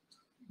same.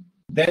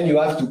 Then you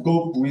have to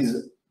cope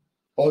with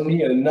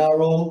only a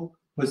narrow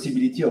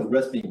possibility of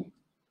grasping.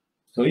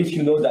 So if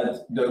you know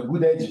that the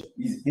good edge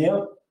is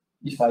here,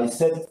 if I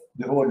set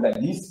the hold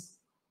like this,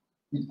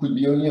 it could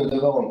be only on the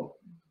wrong.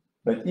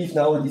 But if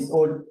now this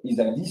hold is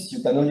like this,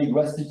 you can only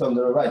grasp it on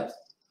the right.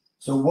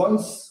 So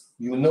once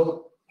you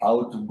know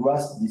how to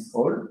grasp this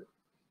hold,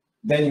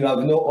 then you have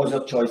no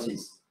other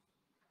choices.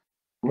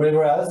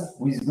 Whereas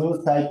with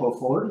those type of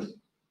holds,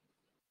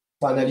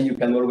 finally you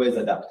can always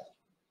adapt.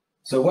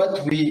 So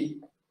what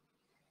we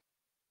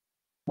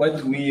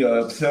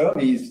observe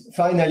is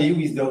finally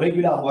with the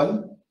regular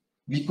one,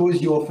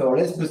 because you offer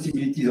less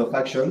possibilities of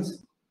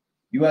actions,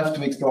 you have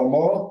to explore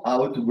more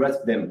how to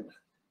grasp them,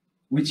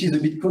 which is a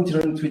bit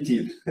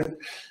counterintuitive.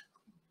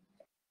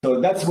 So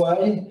that's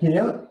why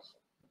here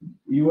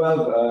you have,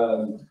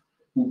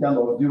 in terms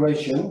of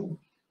duration,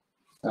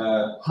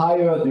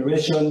 higher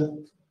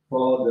duration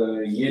for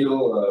the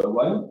yellow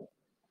one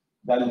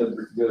than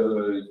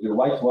the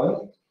white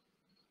one,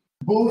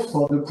 both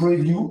for the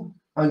preview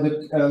and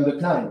the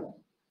climb.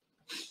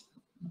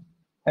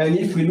 And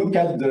if we look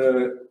at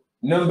the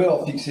number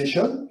of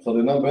fixation, so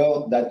the number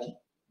of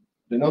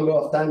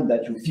times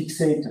that you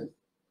fixate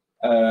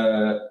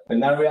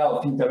an area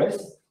of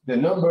interest, the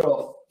number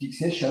of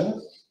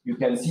fixation you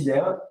can see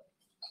there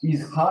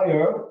is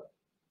higher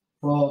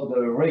for the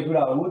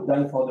regular route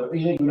than for the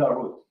irregular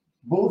route,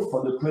 both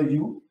for the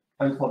preview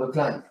and for the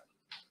climb.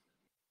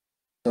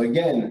 So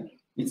again,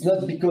 it's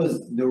not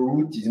because the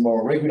route is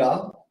more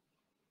regular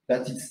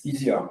that it's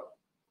easier.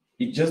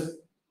 It's just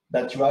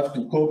that you have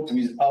to cope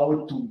with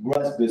how to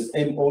grasp the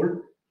same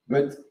hole,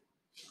 but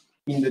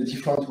in a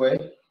different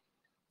way,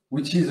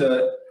 which is,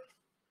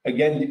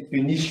 again,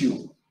 an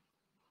issue.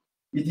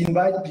 It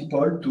invites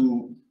people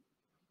to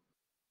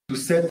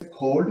set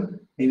hold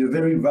in a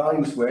very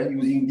various way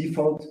using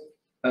different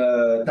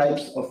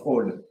types of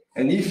hold.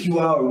 And if you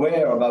are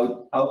aware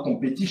about how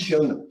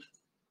competition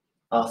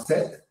are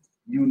set,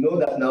 you know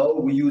that now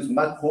we use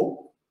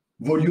macro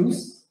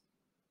volumes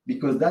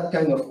because that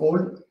kind of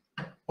hold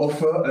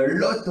offer a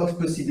lot of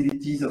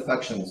possibilities of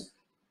actions.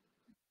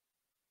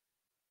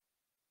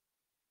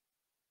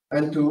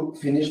 And to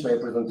finish my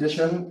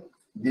presentation,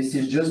 this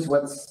is just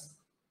what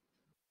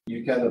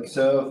you can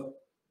observe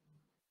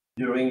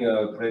during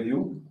a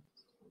preview.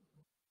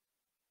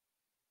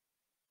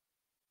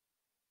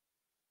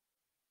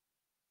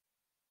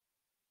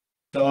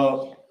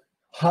 So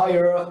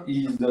higher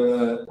is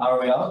the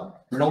area,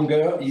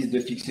 longer is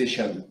the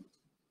fixation.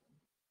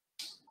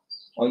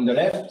 On the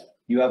left,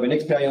 you have an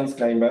experienced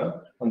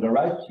climber. On the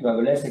right, you have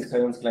a less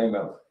experienced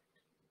climber.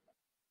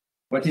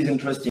 What is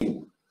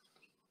interesting?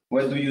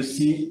 What do you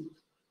see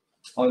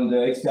on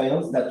the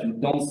experience that you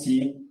don't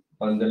see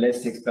on the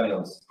less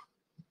experienced?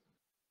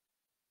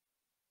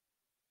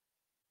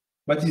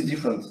 What is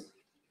different?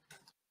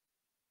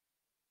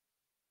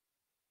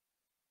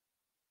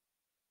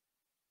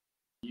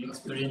 The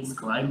experienced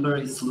climber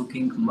is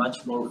looking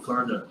much more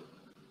further.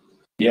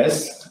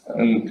 Yes,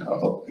 and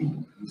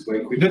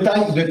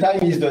the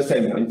time is the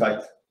same, in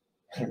fact.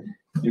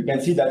 You can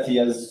see that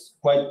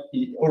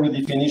he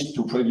already finished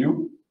to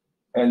preview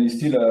and he's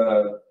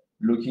still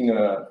looking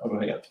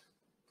over here.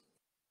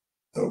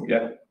 So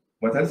yeah,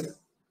 what else?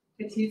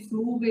 But he's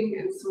moving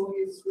and so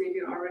he's maybe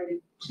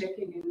already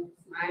checking in his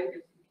mind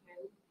if he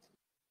can.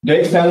 The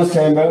experienced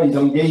climber is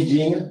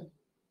engaging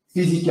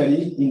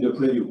physically in the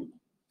preview,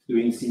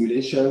 doing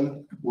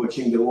simulation,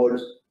 watching the wall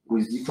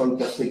with different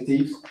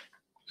perspectives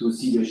to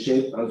see the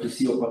shape and to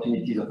see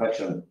opportunities of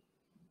action.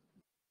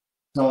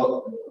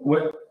 So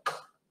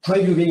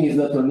previewing is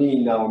not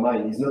only in our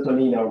mind, it's not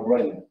only in our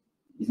brain,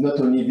 it's not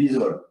only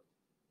visual.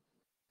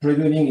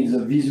 Previewing is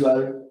a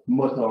visual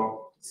motor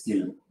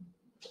skill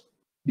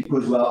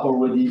because we are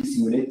already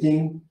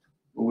simulating,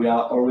 we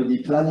are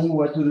already planning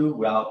what to do,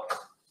 we are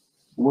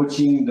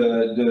watching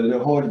the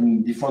whole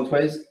in different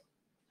ways.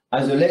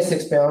 As a less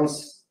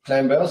experienced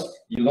climbers,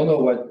 you don't know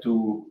what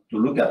to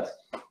look at.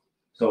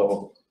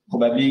 So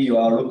probably you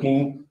are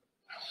looking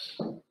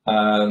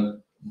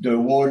the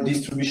wall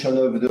distribution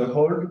of the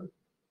hole,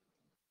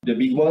 the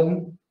big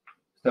one,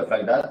 stuff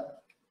like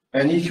that.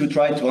 And if you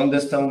try to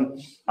understand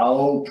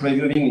how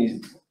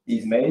previewing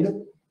is made,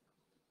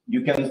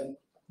 you can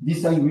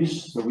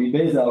distinguish. So we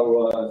base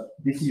our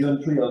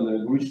decision tree on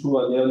the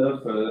Grushko and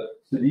Leonov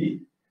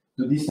study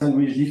to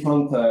distinguish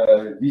different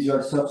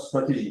visual search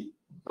strategy.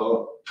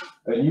 So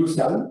a new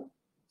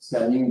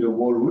scanning the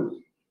whole route.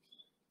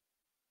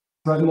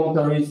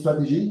 Fragmentary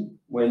strategy,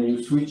 when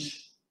you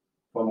switch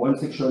from one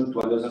section to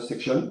another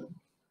section.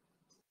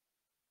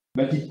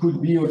 But it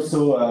could be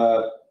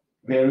also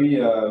very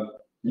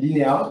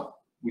linear.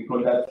 We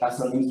call that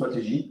ascending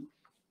strategy,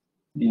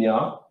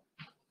 linear.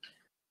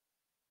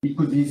 It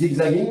could be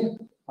zigzagging,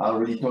 I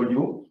already told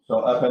you, so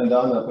up and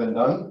down, up and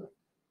down.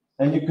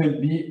 And it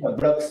could be a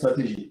block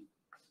strategy.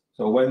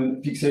 So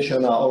when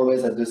fixation are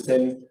always at the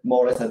same,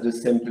 more or less at the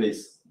same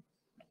place.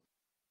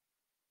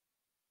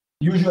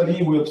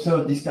 Usually we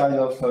observe this kind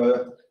of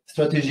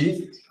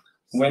strategy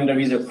when there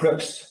is a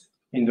crux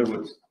in the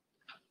route.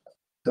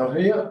 So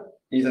here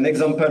is an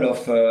example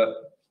of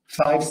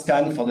 5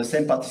 scans for the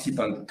same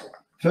participant.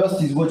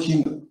 First is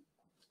watching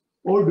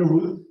all the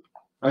route,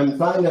 and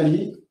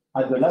finally,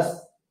 at the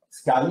last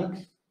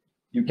scan,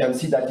 you can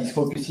see that he's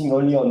focusing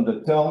only on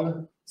the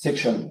turn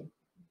section.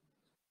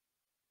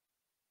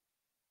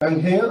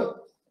 And here,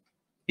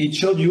 it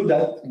showed you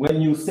that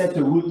when you set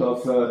a route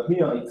of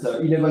here, it's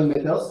 11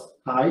 meters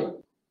high,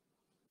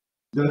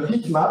 the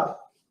heat map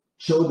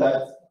shows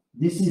that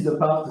this is the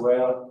part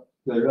where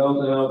the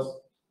learners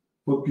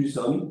focus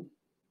on.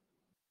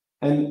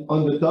 And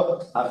on the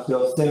top,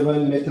 after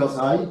 7 meters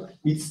high,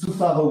 it's too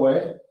far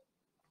away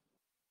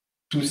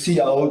to see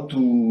how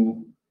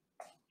to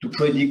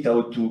predict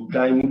how to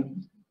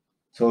climb.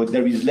 So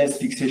there is less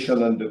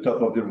fixation on the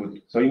top of the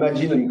route. So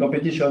imagine in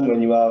competition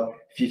when you are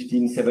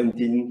 15,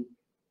 17,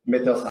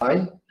 meters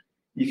high.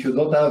 If you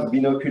don't have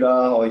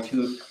binocular, or if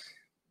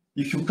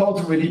you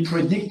can't really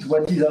predict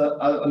what is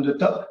on the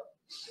top,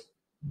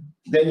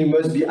 then you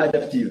must be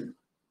adaptive.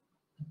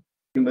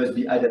 You must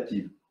be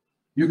adaptive.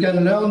 You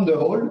can learn the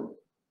whole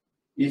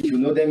if you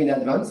know them in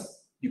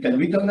advance. You can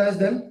recognize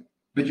them,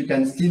 but you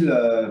can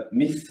still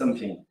miss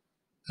something.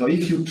 So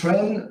if you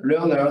train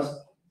learners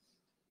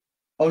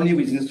only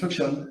with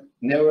instruction,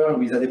 never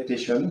with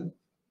adaptation,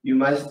 you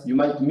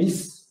might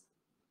miss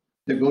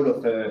the goal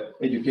of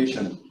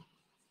education.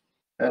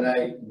 And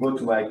I go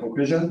to my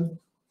conclusion.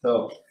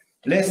 So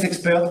less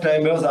expert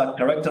climbers are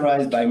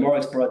characterized by more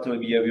exploratory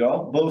behavior,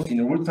 both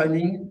in route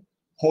finding,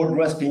 hold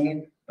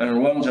grasping,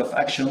 and range of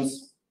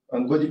actions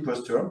on body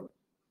posture.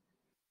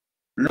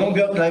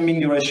 Longer climbing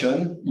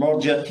duration, more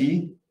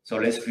jerky, so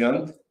less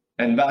fluent,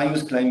 and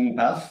various climbing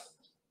paths.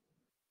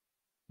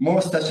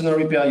 More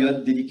stationary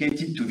period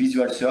dedicated to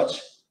visual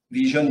search.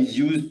 Vision is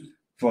used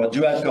for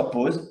dual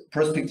purpose,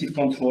 prospective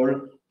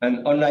control,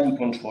 and online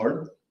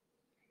control.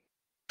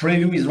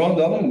 Preview is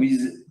random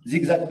with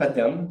zigzag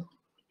pattern.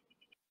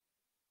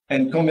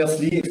 And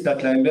conversely, expert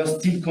climbers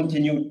still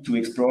continue to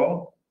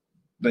explore,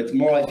 but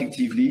more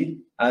effectively,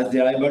 as they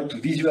are able to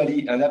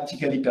visually and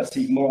haptically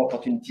perceive more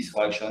opportunities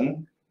for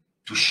action,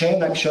 to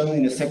chain action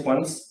in a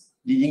sequence,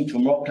 leading to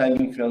more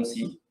climbing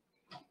fluency.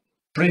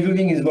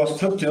 Previewing is more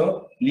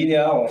structured,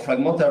 linear or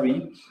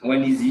fragmentary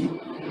when easy,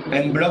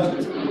 and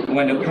blocked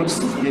when a crux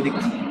is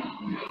detected.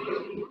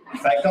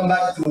 If I come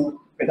back to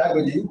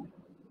pedagogy,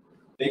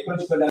 the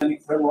ecological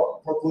dynamic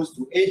framework proposed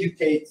to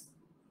educate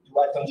to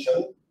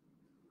attention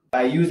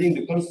by using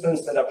the constant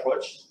state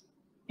approach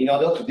in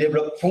order to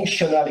develop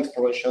functional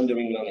exploration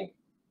during learning.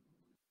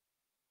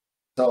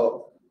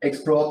 So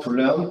explore to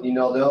learn in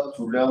order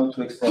to learn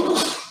to explore.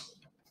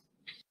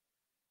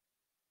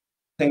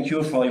 Thank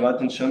you for your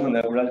attention, and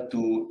I would like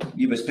to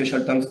give a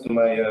special thanks to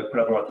my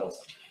collaborators.